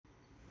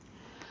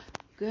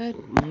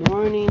Good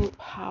morning,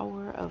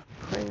 Power of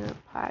Prayer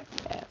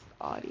podcast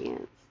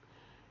audience.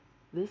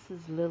 This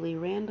is Lily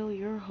Randall,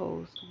 your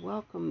host.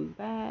 Welcome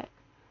back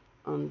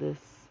on this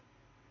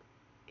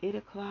 8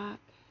 o'clock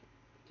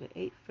to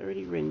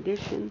 8:30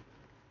 rendition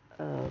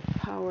of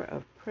Power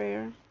of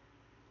Prayer,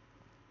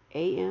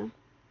 AM,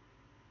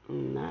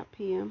 not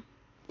PM.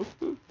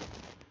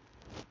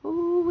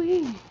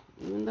 Ooh-wee.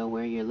 Even though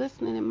where you're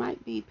listening, it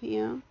might be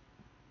PM.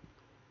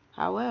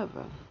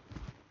 However,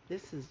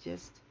 this is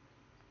just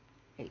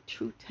a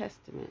true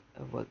testament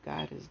of what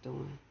God is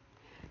doing.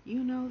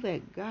 You know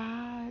that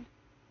God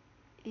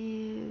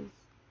is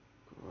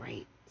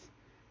great.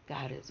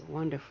 God is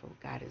wonderful.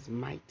 God is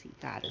mighty.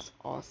 God is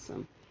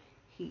awesome.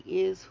 He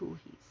is who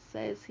He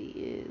says He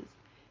is.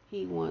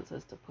 He wants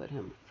us to put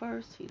Him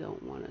first. He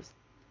don't want us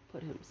to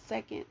put Him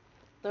second,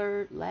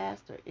 third,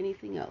 last, or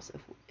anything else.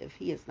 If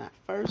He is not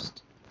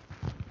first,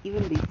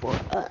 even before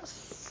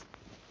us,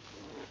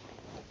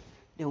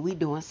 then we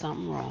doing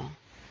something wrong.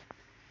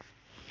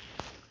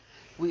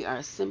 We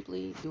are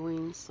simply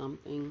doing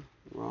something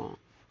wrong.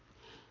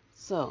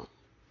 So,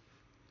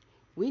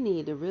 we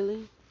need to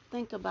really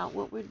think about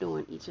what we're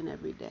doing each and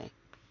every day.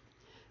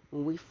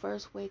 When we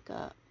first wake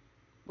up,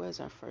 where's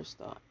our first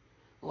thought?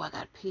 Oh, I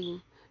got to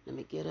pee. Let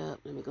me get up.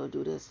 Let me go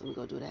do this. Let me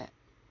go do that.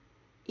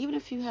 Even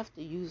if you have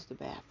to use the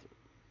bathroom,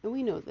 and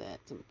we know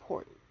that's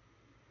important,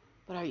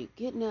 but are you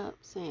getting up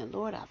saying,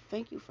 Lord, I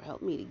thank you for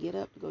helping me to get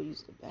up to go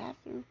use the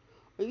bathroom?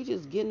 Or are you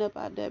just getting up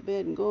out that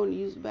bed and going to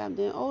use the bathroom?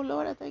 Then, oh,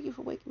 Lord, I thank you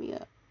for waking me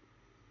up.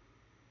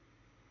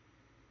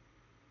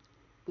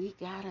 We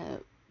got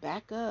to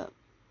back up,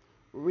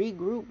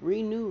 regroup,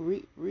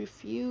 renew,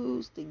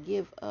 refuse to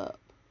give up,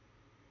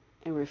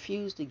 and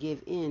refuse to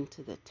give in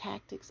to the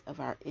tactics of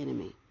our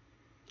enemy,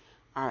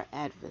 our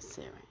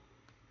adversary.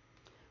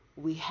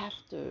 We have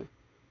to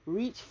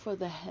reach for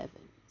the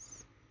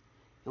heavens.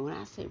 And when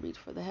I say reach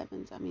for the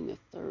heavens, I mean the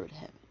third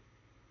heaven.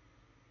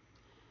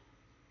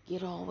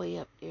 Get all the way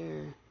up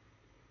there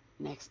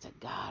next to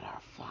God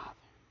our Father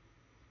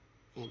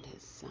and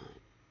His Son.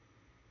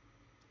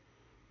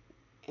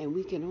 And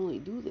we can only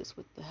do this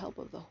with the help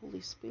of the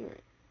Holy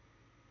Spirit.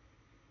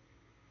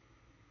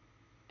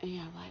 And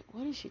you're like,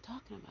 what is she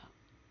talking about?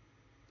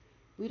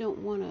 We don't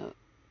want to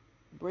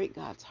break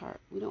God's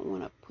heart. We don't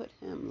want to put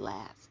Him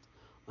last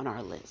on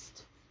our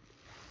list.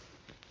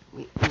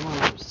 We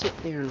want to sit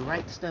there and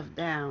write stuff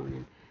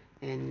down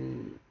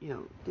and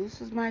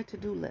this is my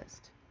to-do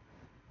list.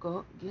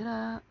 Go, get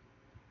up,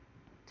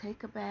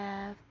 take a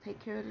bath,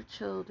 take care of the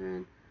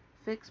children,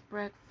 fix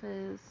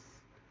breakfast,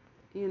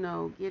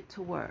 get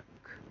to work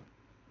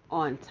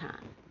on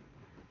time.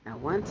 Now,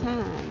 one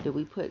time did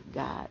we put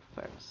God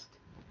first.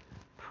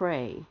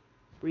 Pray,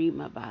 read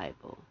my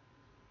Bible,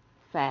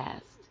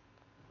 fast,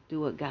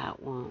 do what God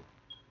wants.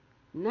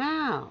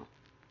 Now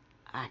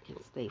I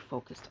can stay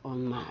focused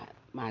on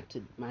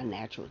my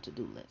natural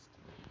to-do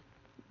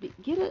list.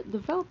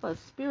 Develop a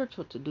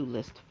spiritual to-do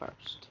list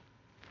first.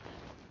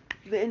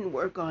 Then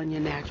work on your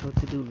natural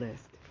to-do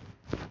list.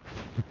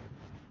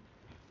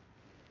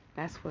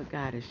 That's what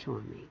God is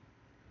showing me.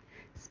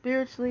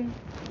 Spiritually,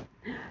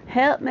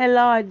 help me,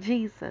 Lord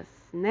Jesus.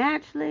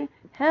 Naturally,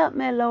 help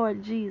me,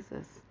 Lord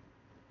Jesus.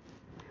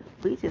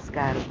 We just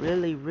got to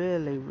really,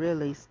 really,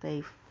 really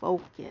stay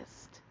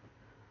focused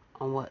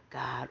on what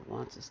God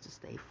wants us to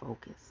stay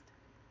focused.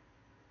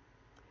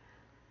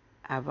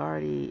 I've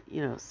already,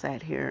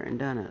 sat here and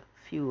done a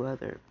few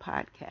other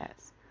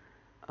podcasts,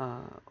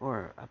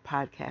 or a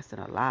podcast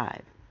and a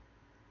live.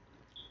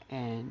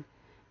 And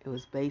it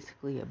was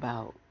basically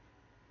about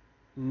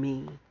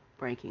me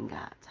breaking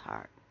God's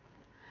heart.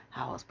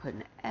 How I was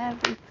putting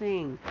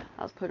everything,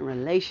 I was putting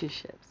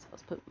relationships, I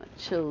was putting my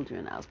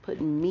children, I was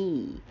putting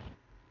me,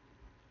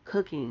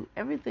 cooking,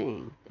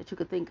 everything that you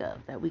could think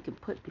of that we can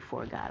put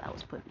before God, I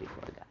was putting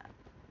before God.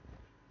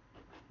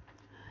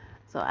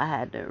 So I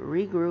had to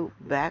regroup,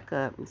 back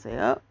up, and say,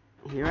 oh,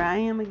 here I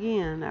am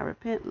again. I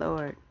repent,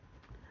 Lord.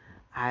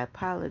 I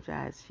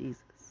apologize,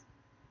 Jesus.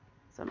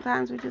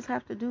 Sometimes we just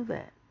have to do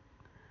that.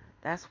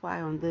 That's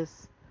why on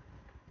this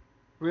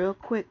real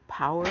quick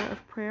Power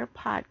of Prayer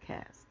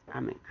podcast,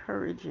 I'm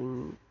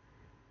encouraging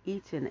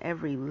each and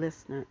every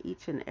listener,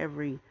 each and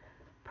every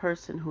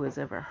person who has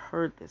ever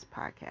heard this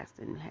podcast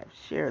and have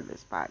shared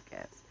this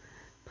podcast,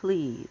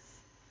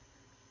 please,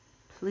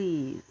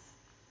 please,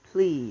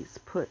 please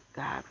put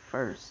God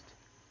first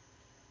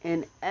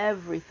in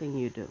everything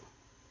you do,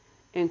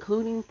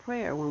 including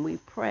prayer. When we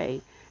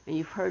pray, and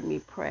you've heard me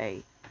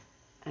pray,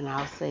 and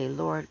I'll say,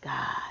 Lord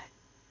God,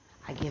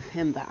 I give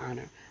Him the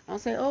honor. I'll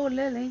say, oh,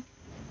 Lily,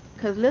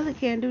 because Lily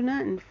can't do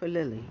nothing for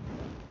Lily.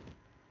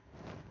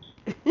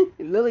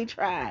 Lily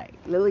tried.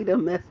 Lily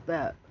done messed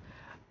up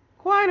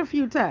quite a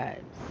few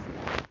times.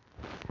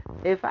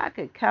 If I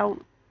could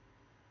count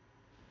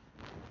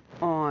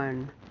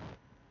on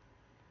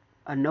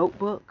a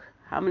notebook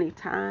how many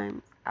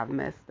times I've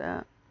messed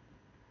up,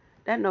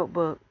 that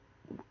notebook,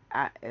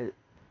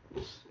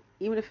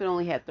 even if it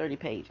only had 30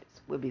 pages,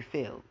 would be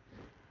filled.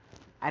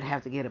 I'd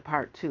have to get a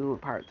part 2, a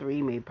part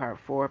 3, maybe part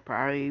 4,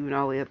 probably even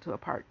all the way up to a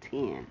part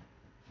 10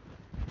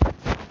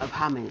 of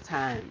how many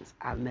times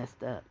I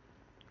messed up.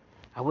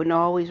 I wouldn't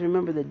always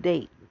remember the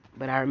date,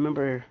 but I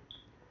remember,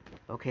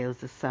 okay, it was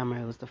the summer,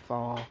 it was the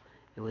fall,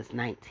 it was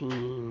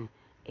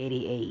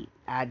 1988.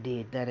 I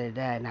did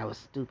da-da-da, and I was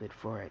stupid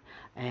for it.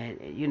 And,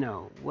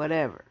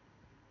 whatever.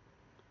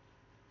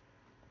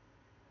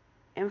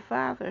 And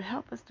Father,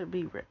 help us to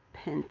be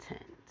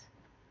repentant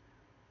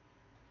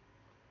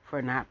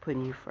for not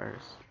putting you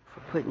first, for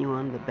putting you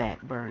on the back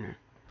burner,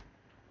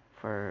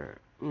 for,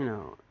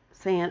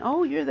 saying,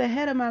 oh, you're the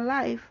head of my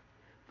life,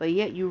 but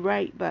yet you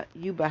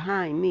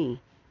behind me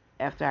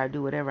after I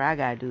do whatever I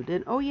got to do.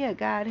 Then, oh, yeah,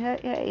 God,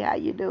 hey, how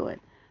you doing?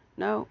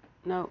 No.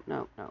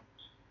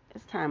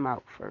 It's time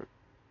out for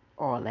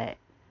all that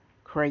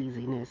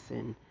craziness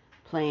and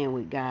playing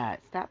with God.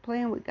 Stop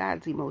playing with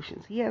God's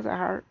emotions. He has a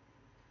heart.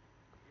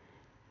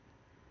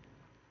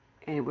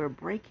 And we're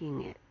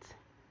breaking it.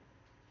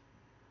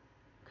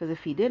 Because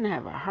if he didn't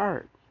have a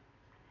heart,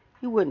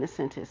 he wouldn't have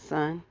sent his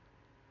son.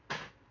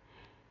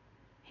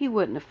 He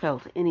wouldn't have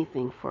felt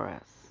anything for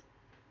us.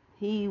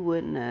 He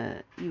wouldn't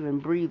have even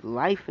breathed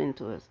life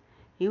into us.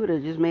 He would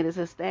have just made us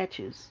as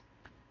statues.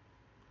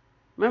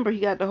 Remember, he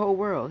got the whole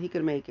world. He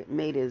could have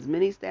made as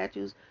many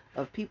statues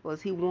of people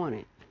as he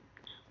wanted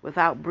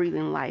without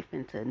breathing life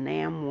into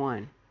Nam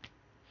one.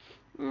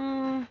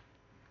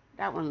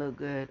 That one looked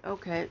good.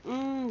 Okay,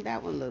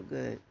 that one looked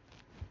good.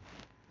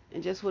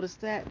 And just would have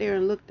sat there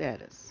and looked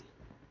at us.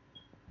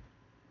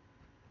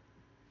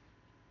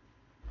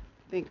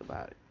 Think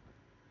about it.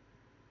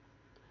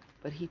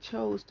 But he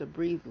chose to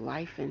breathe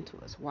life into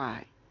us.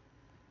 Why?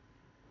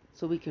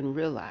 So we can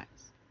realize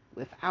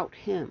without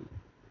him,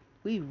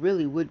 we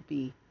really would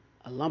be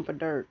a lump of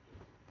dirt.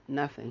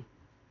 Nothing.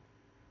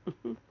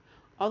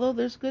 Although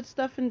there's good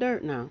stuff in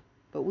dirt now,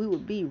 but we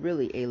would be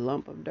really a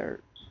lump of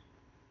dirt.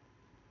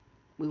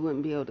 We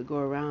wouldn't be able to go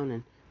around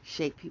and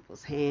shake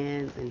people's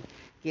hands and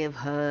give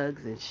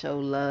hugs and show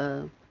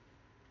love.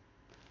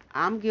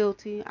 I'm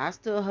guilty. I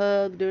still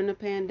hug during the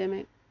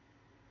pandemic.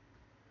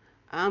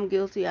 I'm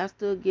guilty. I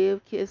still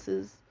give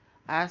kisses.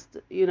 I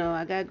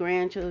got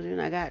grandchildren.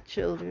 I got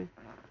children.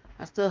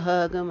 I still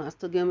hug them. I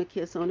still give them a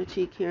kiss on the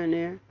cheek here and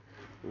there.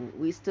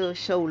 We still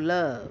show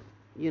love,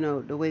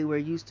 the way we're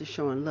used to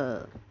showing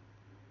love.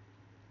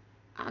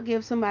 I'll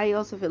give somebody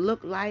else, if it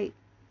looked like,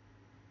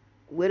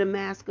 with a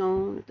mask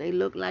on, if they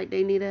look like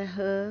they need a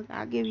hug,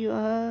 I'll give you a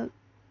hug.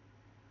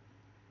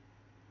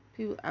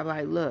 People, I'm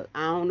like, look,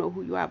 I don't know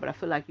who you are, but I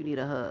feel like you need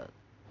a hug.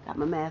 Got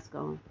my mask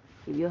on.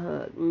 Give you a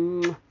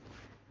hug.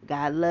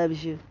 God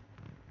loves you.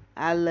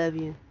 I love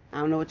you. I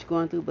don't know what you're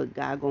going through, but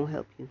God gonna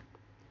help you.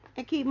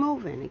 And keep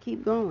moving and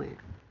keep going.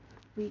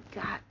 We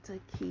got to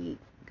keep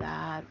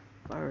God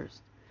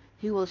first.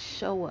 He will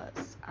show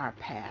us our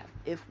path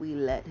if we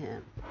let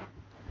him.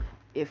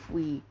 If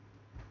we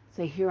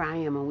say, here I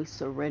am, and we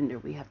surrender.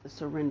 We have to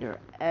surrender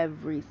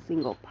every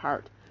single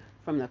part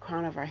from the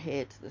crown of our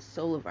head to the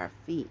sole of our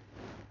feet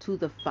to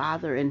the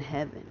Father in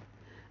heaven.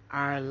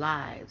 Our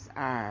lives,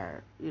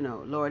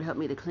 Lord, help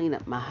me to clean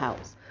up my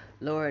house.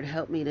 Lord,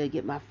 help me to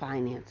get my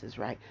finances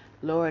right.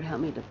 Lord,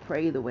 help me to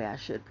pray the way I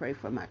should pray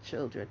for my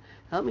children.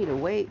 Help me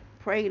to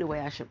pray the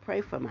way I should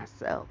pray for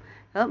myself.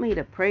 Help me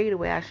to pray the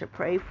way I should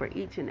pray for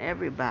each and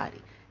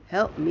everybody.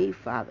 Help me,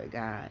 Father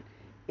God.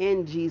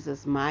 In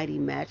Jesus' mighty,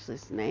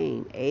 matchless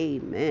name,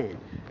 amen.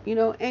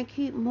 And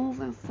keep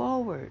moving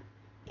forward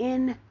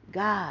in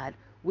God,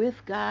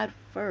 with God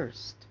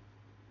first.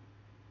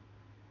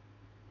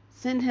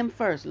 Send him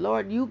first.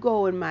 Lord, you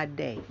go in my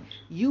day.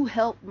 You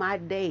help my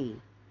day.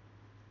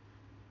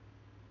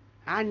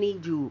 I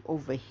need you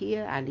over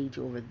here. I need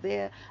you over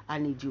there. I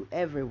need you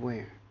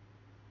everywhere.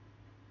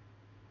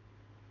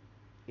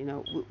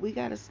 We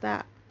got to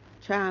stop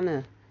trying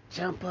to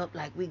jump up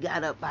like we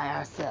got up by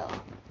ourselves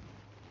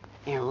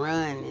and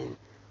run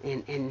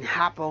and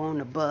hop on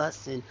the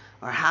bus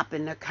or hop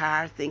in the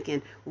car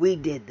thinking we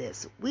did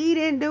this. We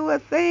didn't do a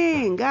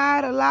thing.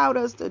 God allowed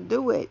us to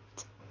do it.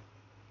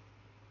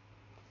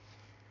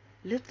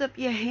 Lift up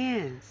your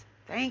hands.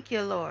 Thank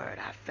you, Lord.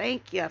 I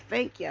thank you. I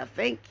thank you. I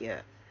thank you.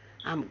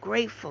 I'm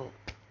grateful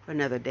for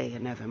another day,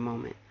 another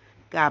moment.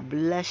 God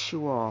bless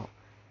you all.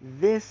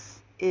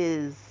 This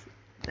is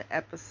the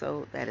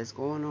episode that is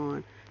going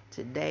on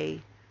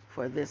today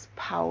for this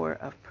Power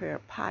of Prayer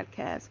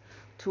podcast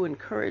to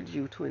encourage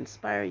you, to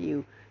inspire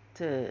you,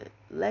 to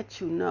let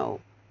you know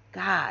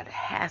God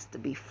has to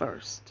be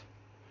first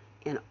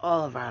in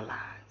all of our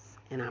lives.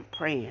 And I'm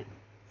praying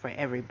for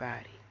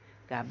everybody.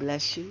 God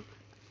bless you.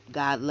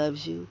 God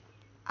loves you.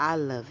 I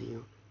love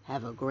you.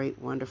 Have a great,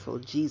 wonderful,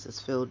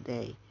 Jesus-filled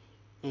day.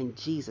 In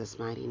Jesus'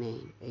 mighty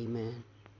name, amen.